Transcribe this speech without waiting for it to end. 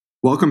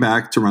Welcome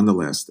back to Run the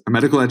List, a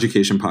medical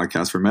education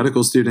podcast for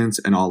medical students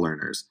and all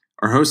learners.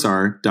 Our hosts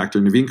are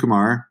Dr. Naveen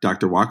Kumar,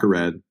 Dr. Walker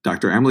Red,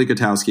 Dr. Emily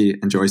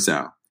Gutowski, and Joy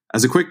Sao.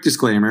 As a quick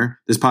disclaimer,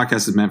 this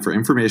podcast is meant for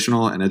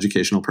informational and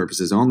educational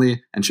purposes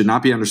only and should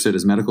not be understood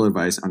as medical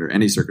advice under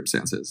any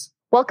circumstances.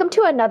 Welcome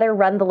to another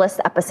Run the List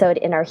episode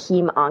in our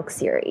Heme-Onc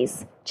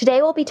series.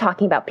 Today we'll be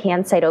talking about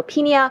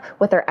pancytopenia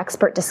with our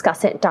expert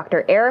discussant,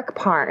 Dr. Eric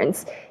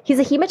Parnes. He's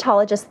a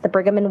hematologist at the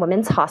Brigham and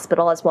Women's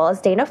Hospital as well as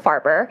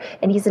Dana-Farber,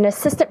 and he's an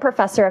assistant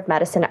professor of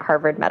medicine at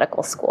Harvard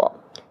Medical School.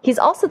 He's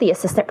also the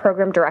assistant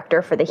program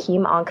director for the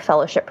Heme-Onc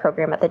Fellowship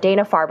Program at the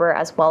Dana-Farber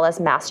as well as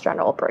Mass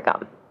General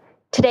Brigham.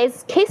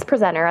 Today's case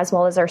presenter, as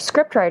well as our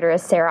scriptwriter,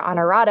 is Sarah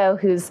Honorato,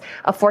 who's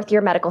a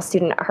fourth-year medical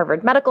student at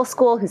Harvard Medical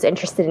School, who's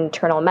interested in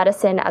internal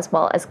medicine as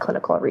well as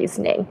clinical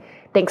reasoning.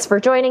 Thanks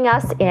for joining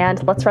us,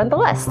 and let's run the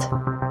list.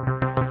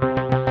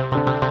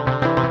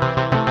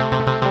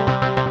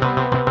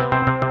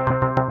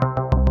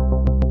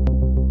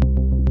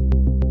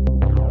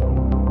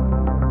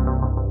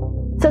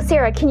 So,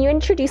 Sarah, can you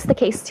introduce the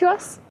case to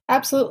us?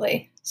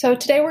 Absolutely. So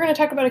today we're going to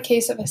talk about a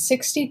case of a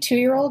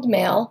 62-year-old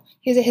male.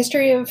 He has a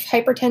history of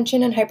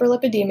hypertension and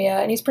hyperlipidemia,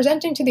 and he's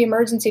presenting to the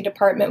emergency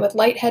department with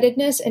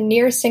lightheadedness and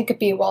near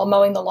syncope while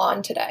mowing the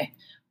lawn today.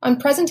 On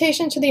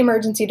presentation to the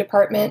emergency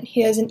department,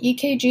 he has an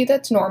EKG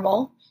that's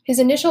normal. His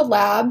initial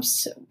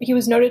labs, he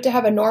was noted to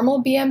have a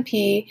normal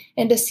BMP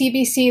and a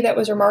CBC that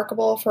was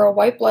remarkable for a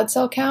white blood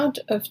cell count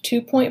of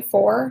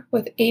 2.4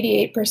 with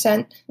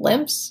 88%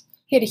 lymphs.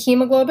 He had a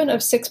hemoglobin of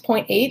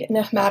 6.8 and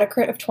a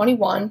hematocrit of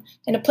 21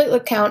 and a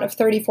platelet count of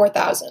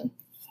 34,000.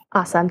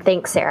 Awesome.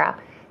 Thanks, Sarah.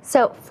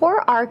 So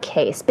for our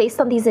case, based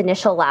on these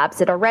initial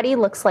labs, it already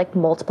looks like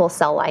multiple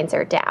cell lines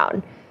are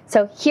down.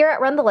 So here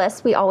at Run the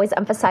List, we always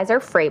emphasize our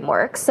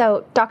framework.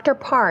 So Dr.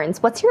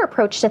 Parnes, what's your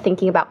approach to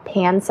thinking about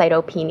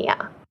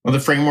pancytopenia? Well,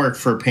 the framework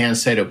for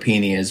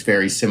pancytopenia is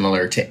very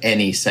similar to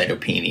any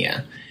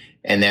cytopenia,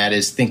 and that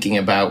is thinking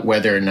about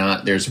whether or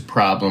not there's a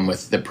problem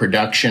with the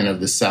production of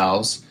the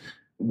cells,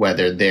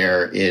 whether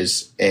there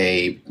is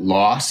a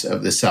loss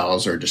of the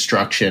cells or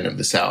destruction of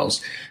the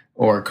cells,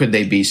 or could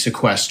they be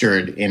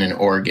sequestered in an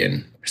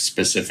organ,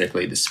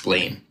 specifically the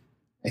spleen.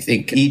 I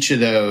think each of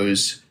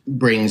those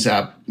brings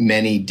up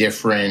many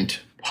different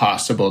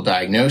possible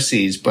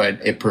diagnoses, but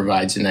it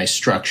provides a nice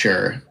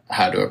structure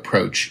how to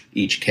approach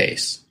each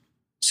case.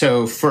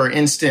 So, for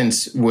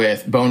instance,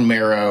 with bone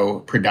marrow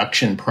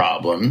production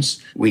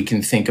problems, we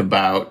can think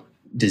about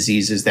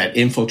diseases that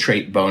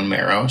infiltrate bone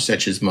marrow,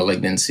 such as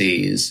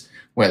malignancies,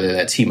 whether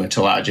that's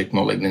hematologic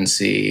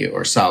malignancy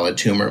or solid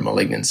tumor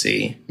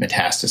malignancy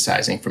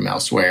metastasizing from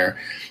elsewhere,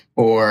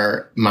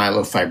 or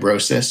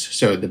myelofibrosis,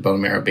 so the bone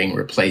marrow being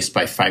replaced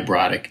by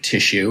fibrotic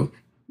tissue.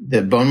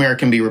 The bone marrow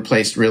can be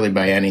replaced really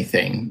by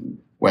anything,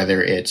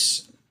 whether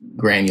it's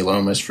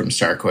granulomas from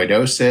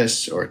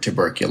sarcoidosis or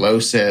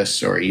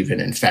tuberculosis or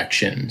even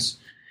infections.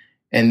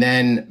 And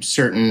then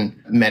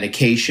certain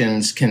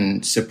medications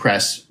can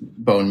suppress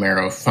bone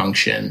marrow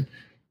function,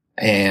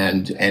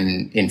 and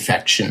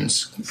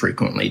infections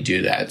frequently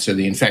do that. So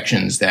the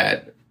infections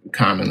that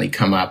commonly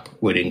come up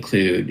would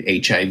include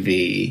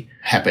HIV,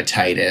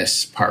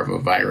 hepatitis,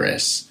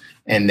 parvovirus,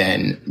 and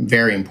then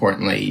very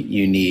importantly,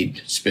 you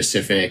need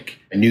specific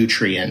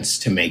nutrients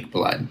to make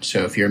blood.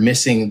 So if you're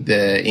missing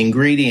the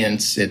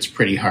ingredients, it's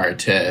pretty hard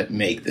to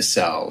make the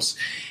cells.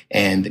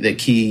 And the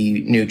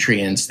key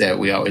nutrients that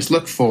we always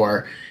look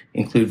for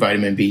include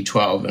vitamin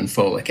B12 and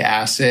folic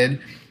acid.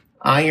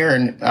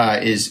 Iron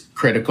is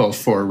critical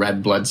for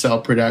red blood cell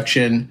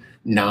production,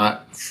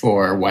 not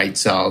for white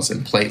cells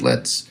and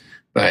platelets,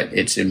 but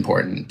it's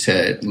important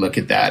to look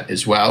at that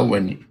as well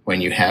when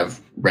you have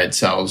red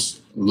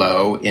cells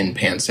low in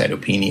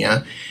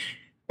pancytopenia.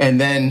 And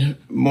then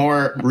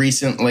more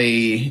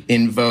recently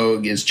in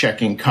vogue is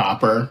checking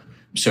copper.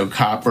 So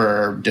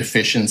copper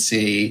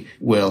deficiency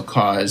will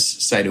cause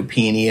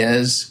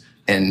cytopenias,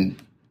 and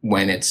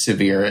when it's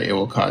severe, it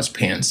will cause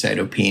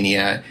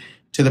pancytopenia,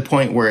 to the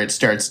point where it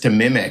starts to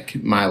mimic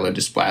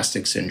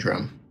myelodysplastic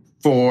syndrome.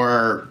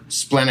 For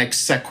splenic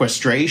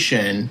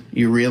sequestration,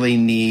 you really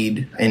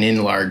need an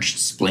enlarged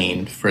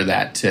spleen for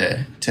that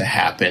to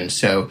happen.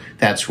 So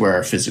that's where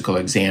our physical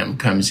exam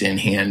comes in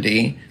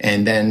handy.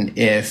 And then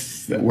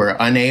if we're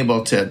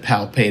unable to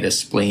palpate a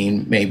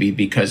spleen, maybe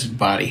because of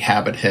body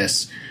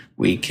habitus,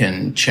 we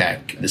can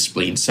check the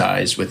spleen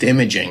size with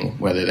imaging,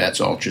 whether that's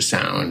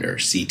ultrasound or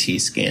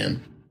CT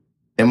scan.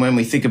 And when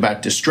we think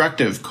about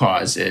destructive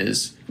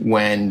causes,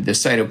 when the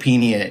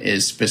cytopenia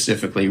is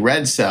specifically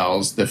red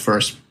cells, the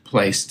first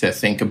place to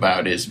think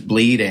about is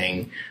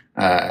bleeding,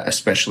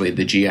 especially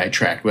the GI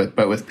tract.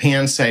 But with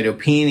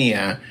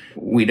pancytopenia,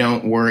 we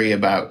don't worry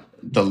about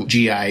the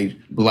GI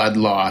blood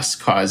loss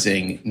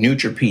causing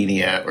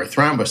neutropenia or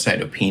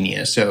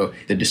thrombocytopenia. So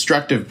the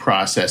destructive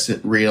process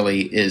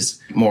really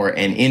is more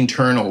an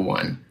internal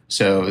one.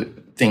 So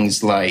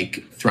things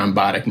like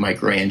thrombotic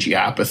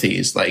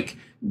microangiopathies like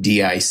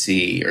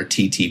DIC or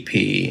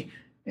TTP,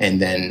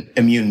 and then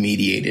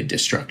immune-mediated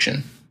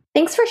destruction.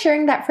 Thanks for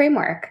sharing that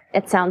framework.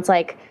 It sounds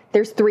like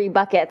there's 3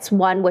 buckets,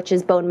 one which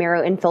is bone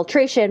marrow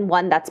infiltration,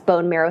 one that's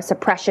bone marrow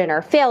suppression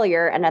or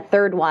failure, and a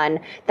third one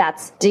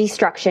that's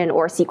destruction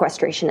or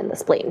sequestration in the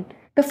spleen.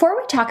 Before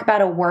we talk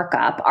about a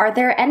workup, are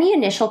there any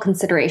initial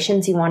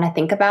considerations you want to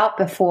think about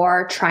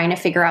before trying to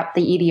figure out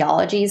the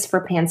etiologies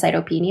for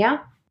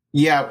pancytopenia?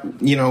 Yeah,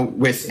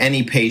 with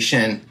any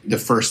patient, the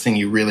first thing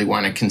you really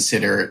want to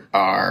consider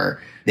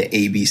are the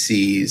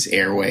ABCs,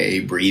 airway,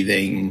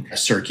 breathing,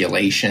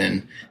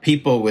 circulation.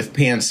 People with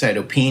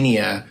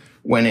pancytopenia,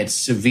 when it's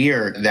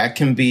severe, that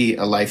can be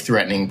a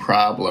life-threatening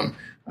problem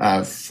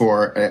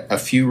for a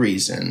few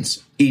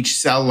reasons. Each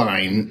cell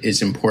line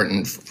is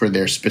important for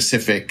their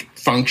specific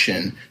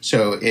function.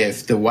 So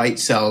if the white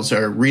cells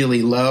are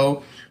really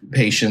low,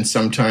 patients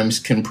sometimes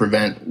can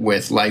present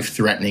with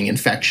life-threatening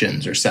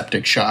infections or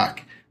septic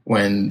shock.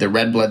 When the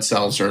red blood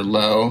cells are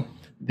low,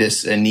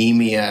 this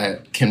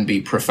anemia can be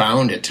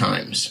profound at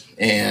times,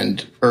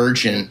 and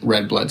urgent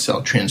red blood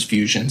cell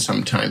transfusion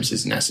sometimes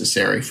is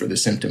necessary for the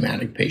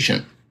symptomatic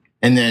patient.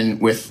 And then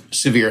with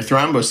severe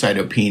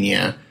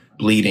thrombocytopenia,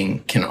 bleeding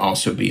can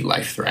also be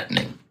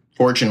life-threatening.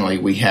 Fortunately,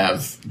 we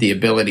have the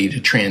ability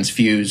to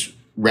transfuse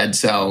red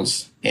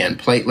cells and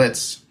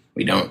platelets.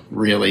 We don't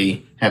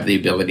really have the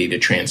ability to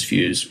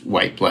transfuse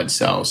white blood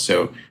cells,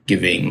 so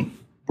giving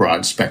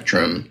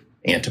broad-spectrum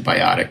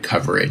antibiotic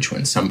coverage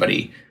when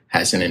somebody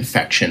has an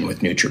infection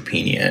with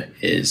neutropenia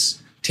is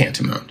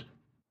tantamount.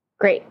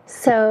 Great.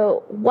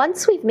 So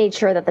once we've made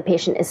sure that the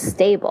patient is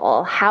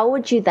stable, how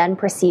would you then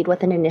proceed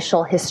with an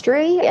initial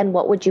history, and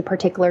what would you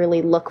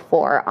particularly look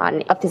for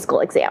on a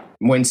physical exam?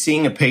 When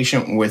seeing a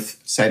patient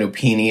with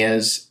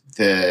cytopenias,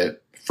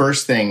 the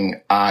first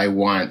thing I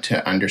want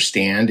to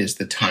understand is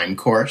the time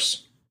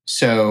course.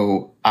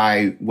 So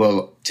I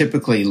will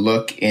typically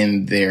look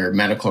in their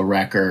medical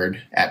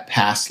record at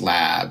past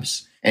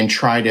labs and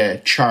try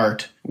to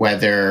chart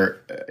whether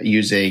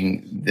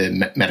using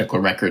the medical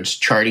records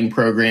charting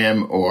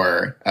program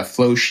or a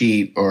flow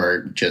sheet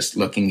or just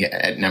looking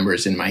at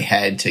numbers in my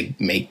head to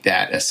make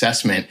that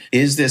assessment.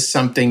 Is this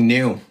something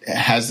new?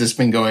 Has this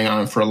been going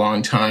on for a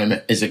long time?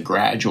 Is it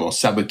gradual,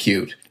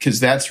 subacute? Because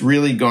that's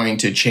really going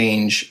to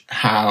change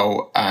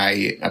how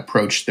I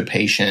approach the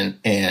patient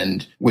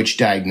and which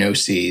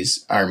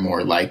diagnoses are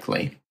more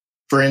likely.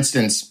 For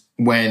instance,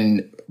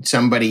 when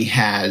somebody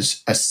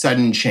has a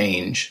sudden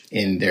change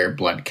in their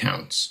blood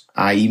counts,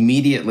 I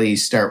immediately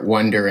start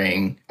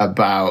wondering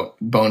about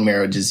bone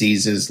marrow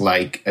diseases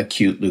like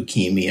acute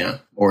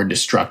leukemia or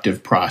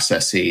destructive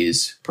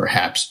processes,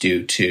 perhaps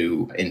due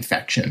to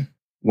infection.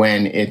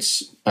 When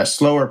it's a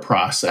slower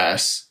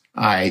process,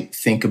 I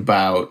think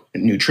about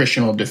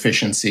nutritional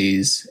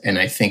deficiencies, and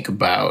I think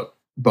about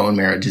bone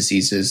marrow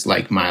diseases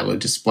like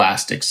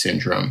myelodysplastic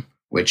syndrome,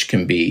 which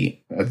can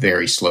be a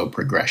very slow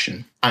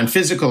progression. On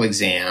physical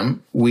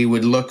exam, we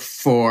would look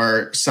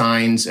for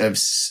signs of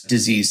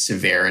disease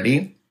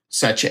severity,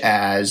 such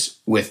as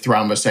with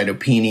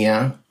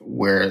thrombocytopenia,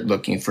 we're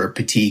looking for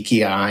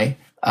petechiae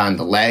on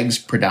the legs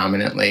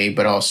predominantly,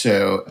 but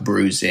also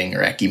bruising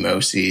or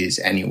ecchymoses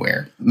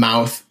anywhere.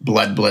 Mouth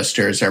blood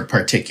blisters are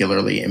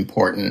particularly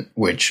important,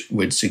 which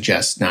would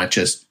suggest not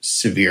just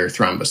severe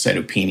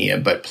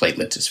thrombocytopenia, but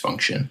platelet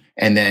dysfunction.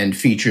 And then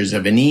features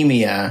of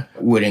anemia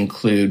would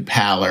include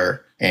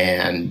pallor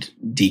and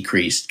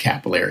decreased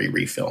capillary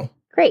refill.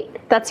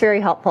 Great. That's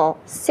very helpful.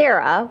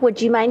 Sarah,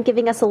 would you mind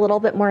giving us a little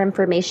bit more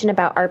information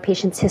about our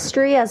patient's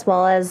history as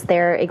well as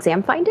their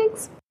exam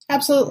findings?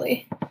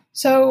 Absolutely.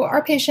 So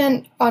our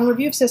patient, on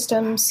review of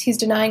systems, he's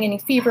denying any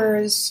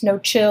fevers, no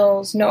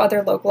chills, no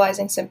other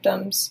localizing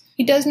symptoms.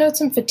 He does note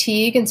some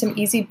fatigue and some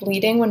easy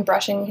bleeding when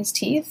brushing his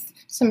teeth,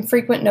 some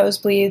frequent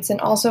nosebleeds,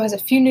 and also has a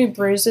few new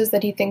bruises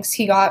that he thinks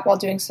he got while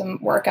doing some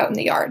work out in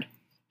the yard.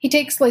 He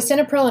takes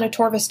lisinopril and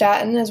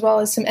atorvastatin, as well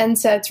as some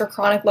NSAIDs for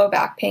chronic low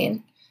back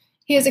pain.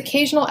 He has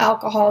occasional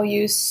alcohol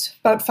use,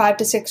 about 5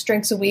 to 6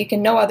 drinks a week,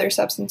 and no other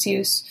substance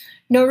use,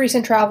 no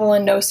recent travel,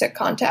 and no sick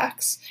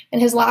contacts. And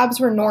his labs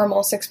were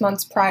normal 6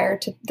 months prior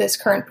to this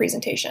current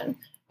presentation.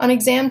 On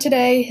exam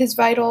today, his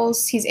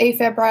vitals, he's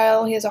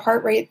afebrile, he has a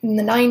heart rate in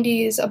the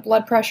 90s, a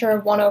blood pressure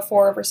of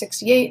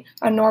 104/68,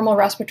 a normal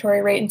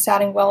respiratory rate, and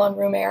satting well on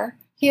room air.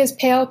 He has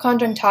pale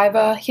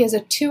conjunctiva. He has a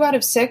 2 out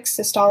of 6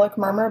 systolic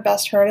murmur,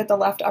 best heard at the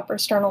left upper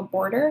sternal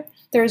border.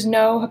 There is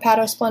no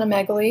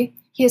hepatosplenomegaly.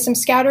 He has some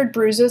scattered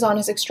bruises on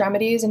his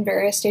extremities in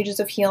various stages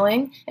of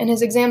healing, and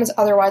his exam is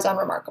otherwise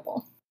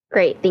unremarkable.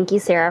 Great. Thank you,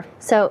 Sarah.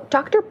 So,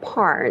 Dr.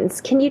 Parnes,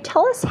 can you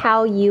tell us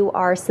how you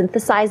are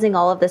synthesizing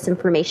all of this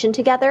information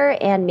together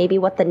and maybe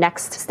what the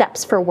next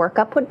steps for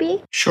workup would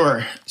be?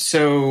 Sure.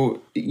 So,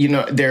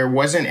 there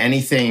wasn't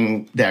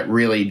anything that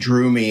really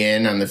drew me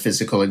in on the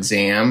physical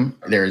exam.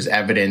 There's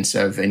evidence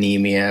of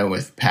anemia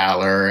with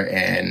pallor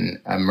and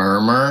a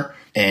murmur,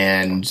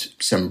 and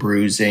some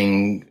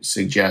bruising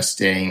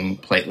suggesting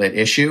platelet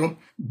issue,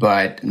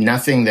 but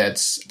nothing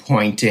that's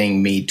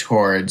pointing me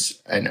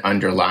towards an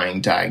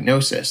underlying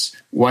diagnosis.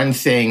 One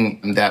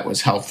thing that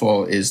was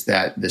helpful is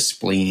that the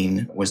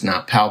spleen was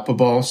not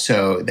palpable,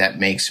 so that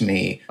makes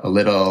me a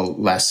little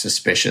less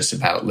suspicious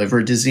about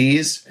liver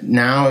disease.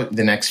 Now,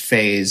 the next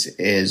phase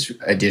is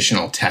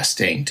additional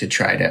testing to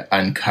try to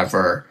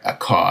uncover a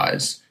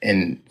cause.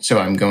 And so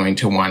I'm going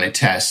to want to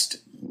test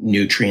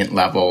nutrient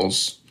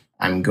levels.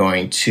 I'm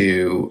going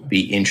to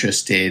be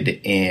interested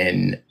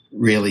in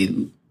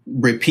really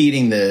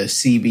repeating the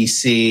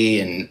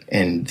CBC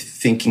and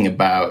thinking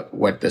about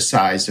what the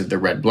size of the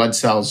red blood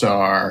cells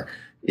are.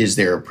 Is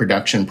there a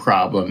production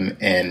problem?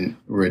 And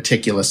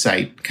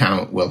reticulocyte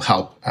count will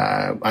help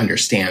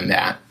understand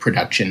that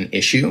production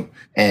issue.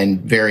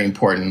 And very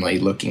importantly,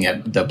 looking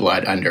at the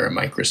blood under a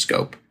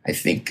microscope. I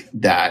think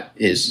that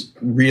is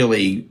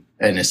really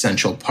an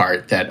essential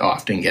part that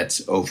often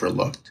gets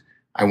overlooked.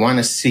 I want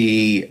to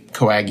see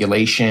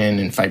coagulation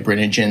and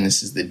fibrinogen.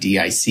 This is the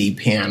DIC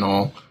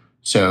panel.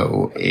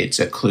 So it's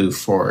a clue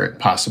for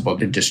possible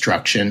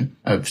destruction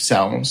of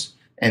cells.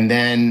 And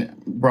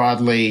then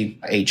broadly,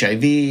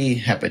 HIV,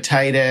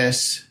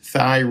 hepatitis,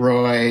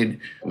 thyroid,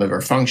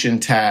 liver function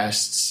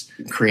tests,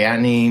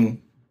 creatinine,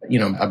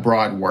 a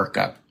broad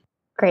workup.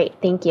 Great,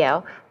 thank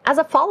you. As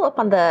a follow-up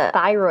on the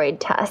thyroid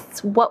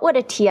tests, what would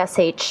a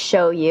TSH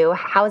show you?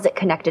 How is it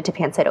connected to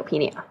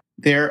pancytopenia?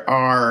 There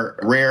are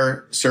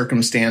rare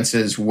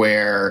circumstances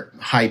where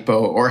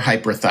hypo or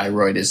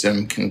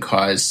hyperthyroidism can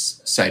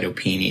cause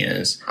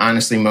cytopenias.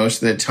 Honestly,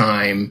 most of the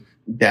time,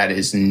 that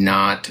is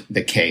not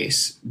the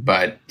case,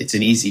 but it's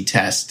an easy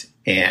test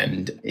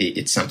and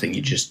it's something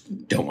you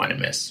just don't want to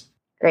miss.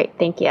 Great,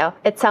 thank you.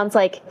 It sounds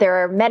like there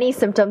are many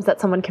symptoms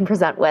that someone can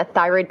present with.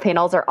 Thyroid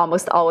panels are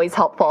almost always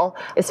helpful,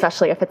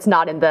 especially if it's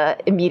not in the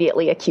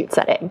immediately acute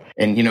setting.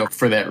 And,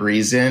 for that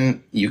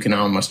reason, you can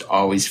almost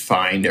always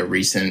find a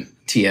recent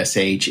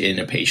TSH in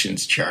a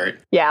patient's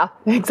chart. Yeah,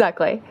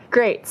 exactly.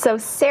 Great. So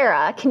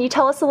Sarah, can you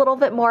tell us a little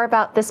bit more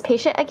about this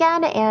patient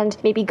again and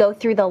maybe go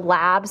through the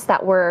labs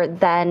that were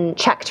then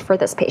checked for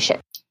this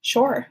patient?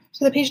 Sure.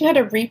 So the patient had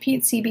a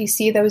repeat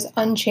CBC that was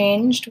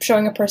unchanged,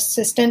 showing a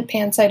persistent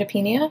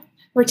pancytopenia.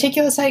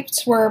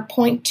 Reticulocytes were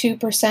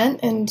 0.2%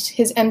 and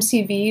his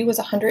MCV was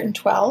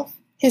 112.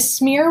 His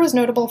smear was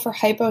notable for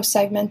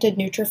hyposegmented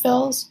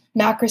neutrophils,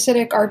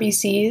 macrocytic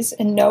RBCs,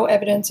 and no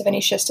evidence of any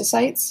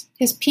schistocytes.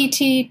 His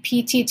PT,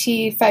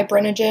 PTT,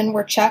 fibrinogen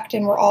were checked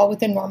and were all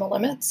within normal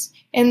limits.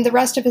 And the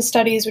rest of his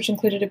studies, which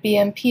included a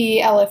BMP,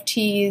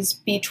 LFTs,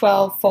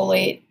 B12,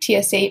 folate,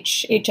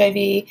 TSH,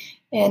 HIV,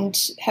 and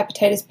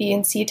hepatitis B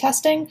and C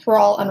testing, were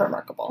all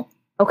unremarkable.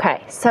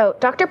 Okay, so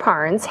Dr.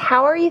 Parnes,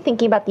 how are you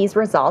thinking about these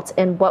results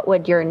and what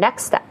would your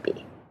next step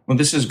be? Well,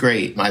 this is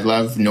great. I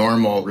love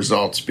normal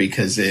results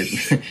because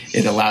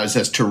it allows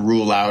us to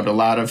rule out a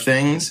lot of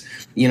things.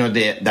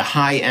 The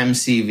high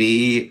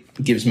MCV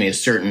gives me a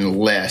certain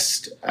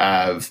list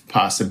of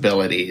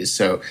possibilities.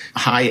 So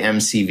high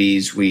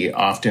MCVs we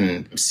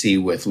often see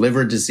with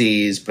liver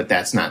disease, but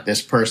that's not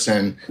this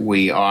person.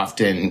 We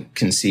often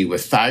can see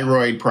with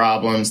thyroid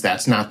problems,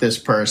 that's not this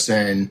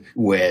person.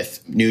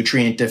 With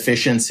nutrient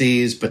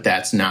deficiencies, but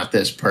that's not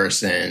this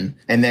person.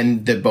 And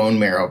then the bone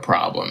marrow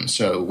problems.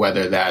 So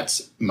whether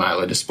that's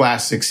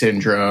myelodysplastic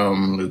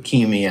syndrome,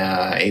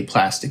 leukemia,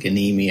 aplastic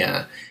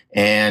anemia,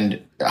 and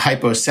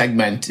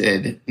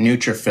hyposegmented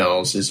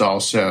neutrophils is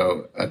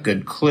also a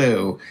good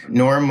clue.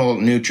 Normal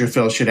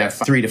neutrophils should have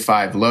 3 to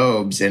 5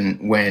 lobes,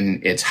 and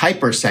when it's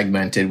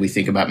hypersegmented, we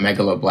think about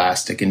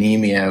megaloblastic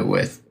anemia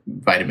with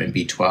vitamin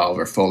B12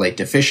 or folate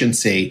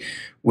deficiency.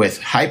 With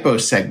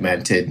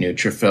hyposegmented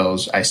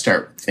neutrophils, I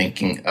start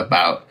thinking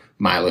about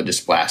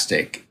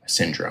myelodysplastic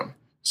syndrome.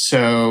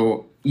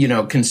 So,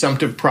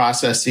 consumptive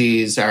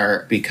processes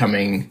are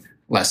becoming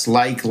less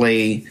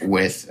likely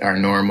with our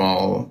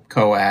normal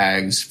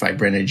coags,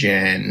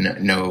 fibrinogen,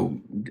 no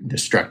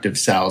destructive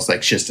cells like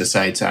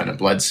schistocytes on a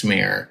blood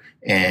smear.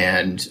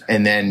 And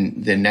then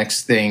the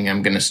next thing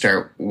I'm going to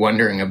start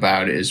wondering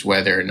about is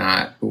whether or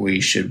not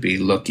we should be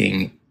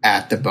looking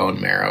at the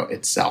bone marrow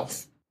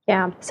itself.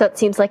 Yeah. So it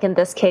seems like in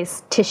this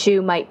case,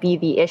 tissue might be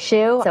the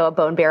issue. So a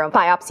bone marrow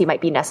biopsy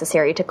might be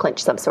necessary to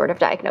clinch some sort of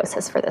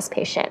diagnosis for this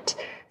patient.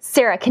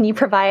 Sarah, can you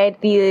provide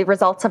the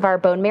results of our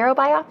bone marrow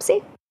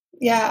biopsy?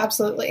 Yeah,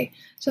 absolutely.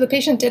 So the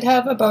patient did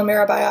have a bone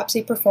marrow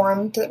biopsy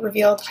performed that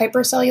revealed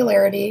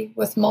hypercellularity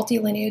with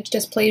multilineage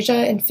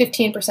dysplasia and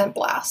 15%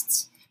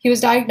 blasts. He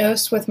was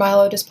diagnosed with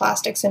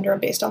myelodysplastic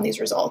syndrome based on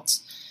these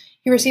results.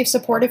 He received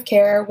supportive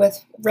care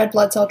with red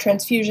blood cell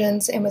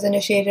transfusions and was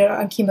initiated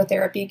on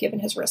chemotherapy given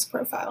his risk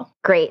profile.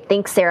 Great.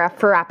 Thanks, Sarah,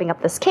 for wrapping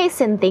up this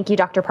case. And thank you,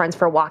 Dr. Parnes,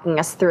 for walking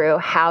us through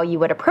how you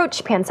would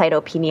approach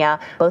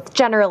pancytopenia, both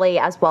generally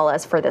as well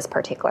as for this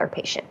particular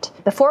patient.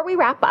 Before we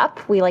wrap up,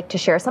 we like to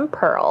share some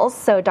pearls.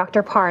 So,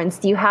 Dr. Parnes,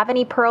 do you have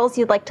any pearls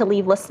you'd like to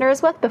leave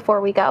listeners with before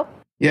we go?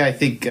 Yeah, I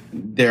think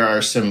there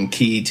are some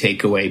key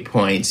takeaway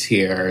points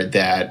here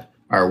that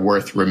are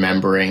worth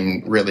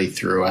remembering really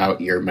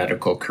throughout your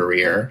medical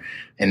career.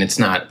 And it's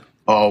not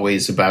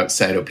always about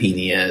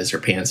cytopenias or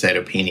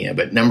pancytopenia,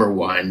 but number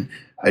one,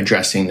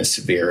 addressing the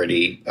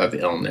severity of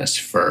illness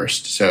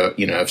first. So,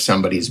 if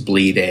somebody's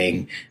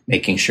bleeding,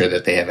 making sure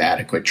that they have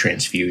adequate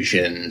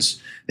transfusions,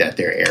 that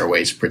their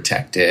airway's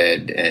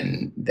protected,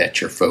 and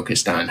that you're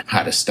focused on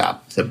how to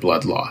stop the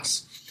blood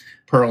loss.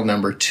 Pearl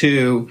number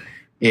two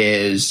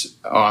is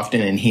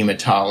often in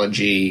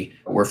hematology,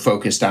 we're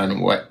focused on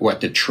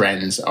what the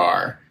trends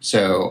are.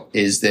 So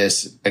is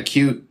this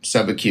acute,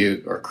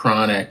 subacute, or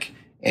chronic?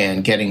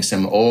 And getting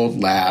some old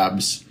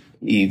labs,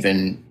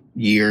 even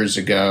years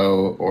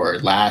ago or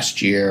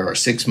last year or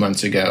 6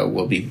 months ago,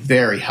 will be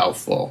very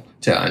helpful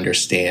to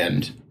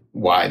understand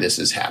why this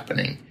is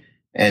happening.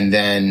 And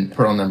then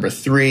pearl number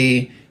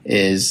three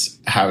is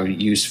how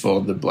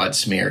useful the blood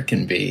smear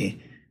can be.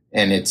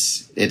 And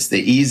it's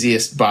the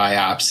easiest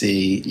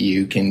biopsy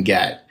you can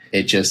get.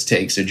 It just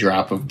takes a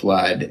drop of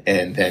blood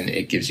and then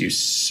it gives you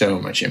so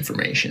much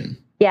information.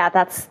 Yeah,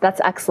 that's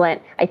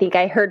excellent. I think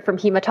I heard from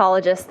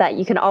hematologists that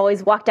you can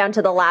always walk down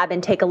to the lab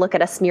and take a look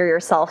at a smear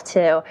yourself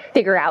to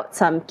figure out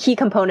some key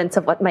components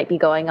of what might be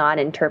going on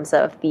in terms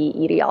of the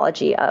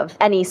etiology of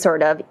any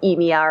sort of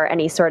anemia or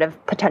any sort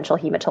of potential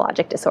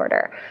hematologic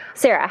disorder.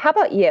 Sarah, how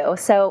about you?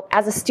 So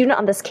as a student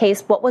on this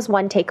case, what was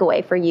one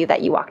takeaway for you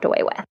that you walked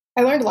away with?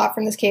 I learned a lot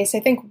from this case.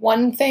 I think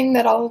one thing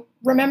that I'll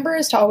remember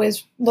is to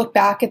always look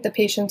back at the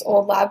patient's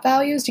old lab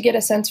values to get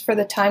a sense for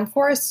the time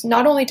course,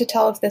 not only to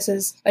tell if this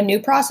is a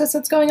new process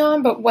that's going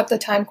on, but what the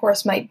time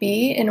course might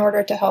be in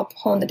order to help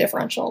hone the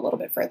differential a little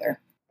bit further.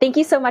 Thank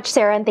you so much,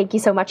 Sarah, and thank you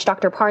so much,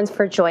 Dr. Parnes,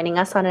 for joining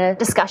us on a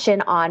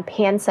discussion on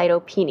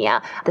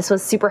pancytopenia. This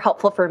was super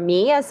helpful for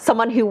me as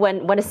someone who, when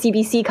a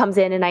CBC comes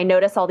in and I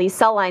notice all these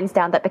cell lines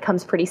down, that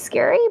becomes pretty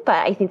scary,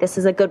 but I think this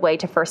is a good way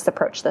to first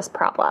approach this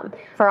problem.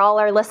 For all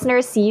our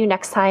listeners, see you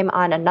next time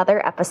on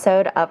another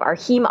episode of our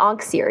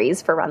Heme-Onc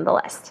series for Run the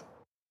List.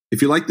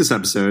 If you like this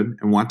episode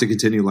and want to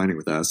continue learning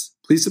with us,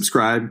 please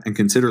subscribe and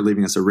consider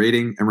leaving us a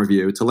rating and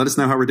review to let us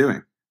know how we're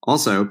doing.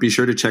 Also, be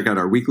sure to check out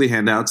our weekly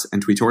handouts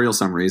and tutorial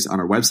summaries on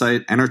our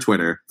website and our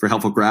Twitter for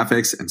helpful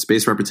graphics and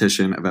spaced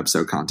repetition of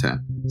episode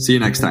content. See you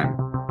next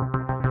time.